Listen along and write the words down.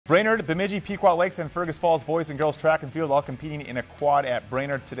Brainerd, Bemidji, Pequot Lakes, and Fergus Falls boys and girls track and field all competing in a quad at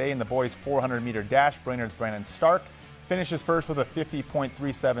Brainerd today in the boys 400-meter dash. Brainerd's Brandon Stark finishes first with a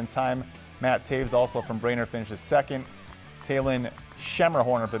 50.37 time. Matt Taves, also from Brainerd, finishes second. Taylin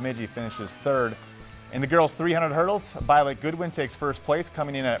Schemmerhorner, Bemidji, finishes third. In the girls 300 hurdles, Violet Goodwin takes first place,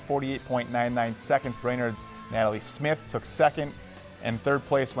 coming in at 48.99 seconds. Brainerd's Natalie Smith took second, and third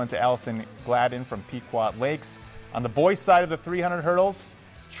place went to Allison Gladden from Pequot Lakes. On the boys' side of the 300 hurdles,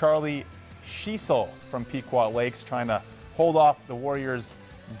 Charlie Schiesel from Pequot Lakes trying to hold off the Warriors'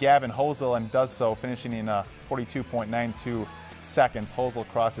 Gavin Hosel, and does so, finishing in 42.92 seconds. Hosel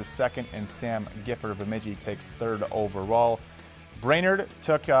crosses second, and Sam Gifford of Bemidji takes third overall. Brainerd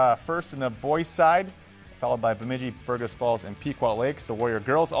took first in the boys' side, followed by Bemidji, Fergus Falls, and Pequot Lakes. The Warrior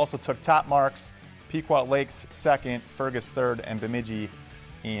girls also took top marks. Pequot Lakes second, Fergus third, and Bemidji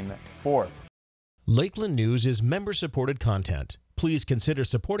in fourth. Lakeland News is member-supported content. Please consider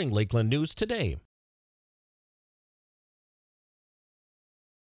supporting Lakeland News today.